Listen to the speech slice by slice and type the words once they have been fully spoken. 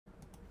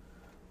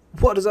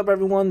What is up,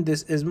 everyone?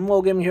 This is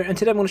Mo Gaming here, and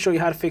today I'm going to show you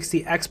how to fix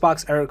the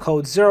Xbox error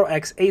code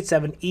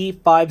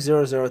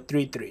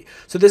 0x87e50033.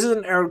 So this is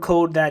an error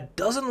code that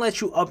doesn't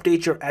let you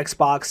update your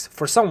Xbox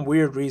for some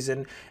weird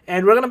reason,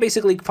 and we're going to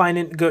basically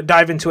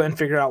dive into it and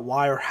figure out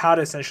why or how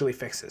to essentially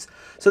fix this.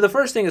 So the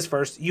first thing is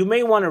first, you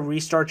may want to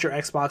restart your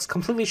Xbox,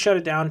 completely shut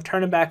it down,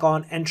 turn it back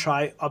on, and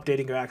try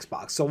updating your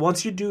Xbox. So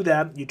once you do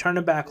that, you turn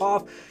it back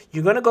off,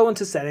 you're going to go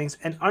into settings,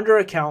 and under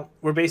account,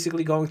 we're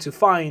basically going to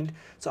find,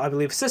 so I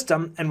believe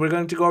system, and we're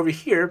going to go over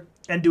here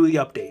and do the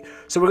update.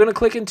 So we're going to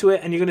click into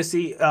it, and you're going to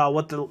see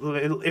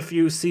if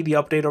you see the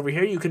update over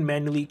here, you can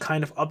manually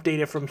kind of update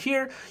it from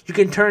here. You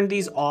can turn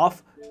these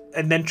off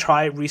and then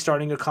try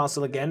restarting your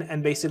console again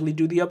and basically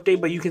do the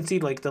update. But you can see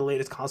like the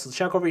latest console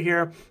check over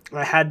here.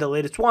 I had the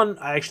latest one.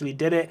 I actually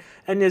did it,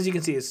 and as you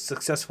can see, it's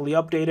successfully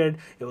updated.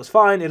 It was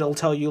fine. It'll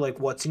tell you like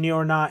what's new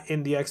or not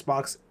in the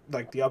Xbox,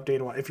 like the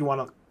update one, if you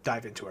want to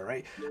dive into it,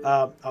 right?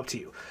 Up to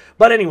you.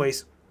 But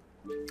anyways,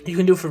 you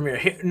can do from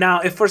here.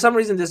 Now, if for some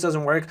reason this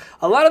doesn't work,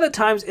 a lot of the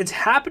times it's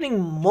happening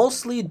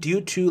mostly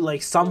due to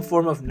like some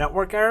form of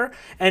network error,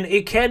 and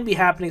it can be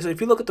happening. So if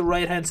you look at the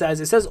right hand side,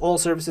 it says all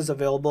services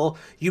available.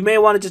 You may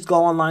want to just go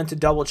online to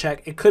double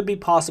check. It could be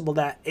possible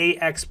that a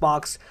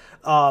Xbox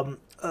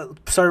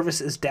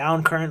service is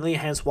down currently,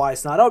 hence why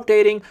it's not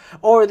updating,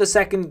 or the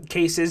second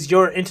case is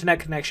your internet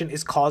connection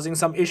is causing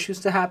some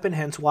issues to happen,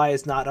 hence why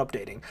it's not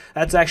updating.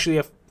 That's actually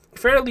a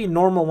fairly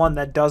normal one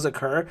that does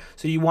occur,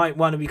 so you might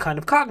want to be kind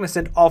of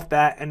cognizant of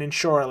that and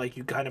ensure like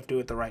you kind of do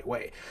it the right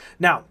way.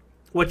 Now,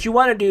 what you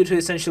want to do to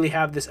essentially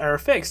have this error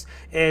fixed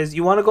is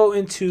you want to go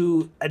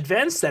into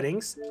advanced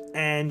settings,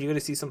 and you're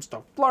going to see some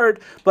stuff blurred,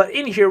 but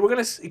in here we're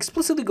going to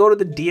explicitly go to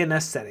the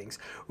DNS settings.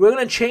 We're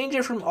going to change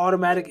it from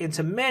automatic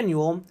into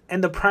manual,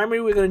 and the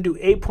primary we're going to do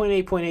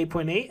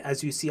 8.8.8.8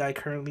 as you see I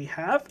currently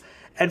have.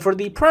 And for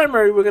the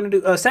primary, we're going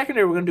to do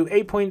secondary, we're going to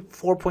do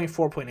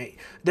 8.4.4.8.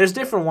 There's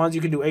different ones. You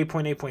can do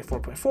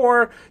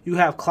 8.8.4.4. You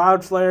have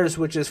Cloudflare's,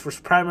 which is for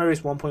primaries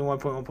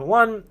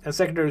 1.1.1.1, and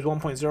secondary is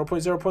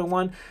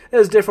 1.0.0.1.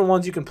 There's different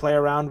ones you can play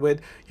around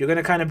with. You're going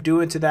to kind of do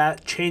into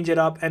that, change it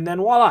up, and then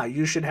voila,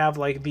 you should have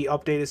like the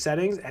updated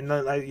settings. And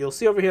then you'll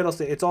see over here, it'll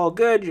say it's all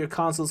good, your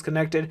console's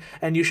connected,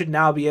 and you should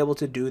now be able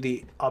to do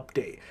the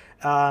update.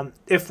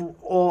 If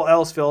all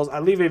else fails, I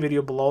leave a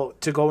video below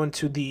to go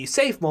into the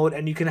safe mode,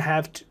 and you can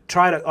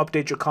try to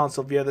update your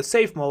console via the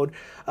safe mode.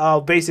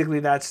 Basically,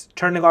 that's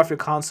turning off your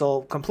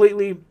console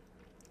completely.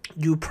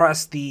 You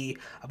press I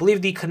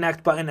believe the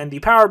connect button and the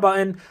power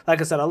button.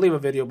 Like I said, I'll leave a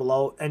video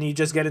below, and you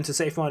just get into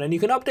safe mode, and you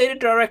can update it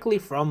directly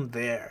from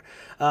there.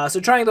 So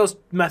trying those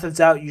methods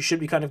out, you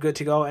should be kind of good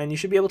to go, and you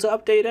should be able to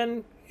update,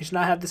 and you should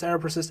not have this error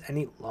persist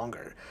any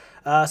longer.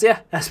 So yeah,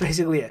 that's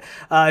basically it.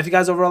 If you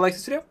guys overall like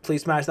this video,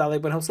 please smash that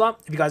like button, helps a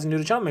lot. If you guys are new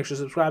to the channel, make sure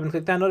to subscribe and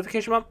click that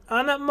notification bell.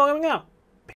 And I'm out.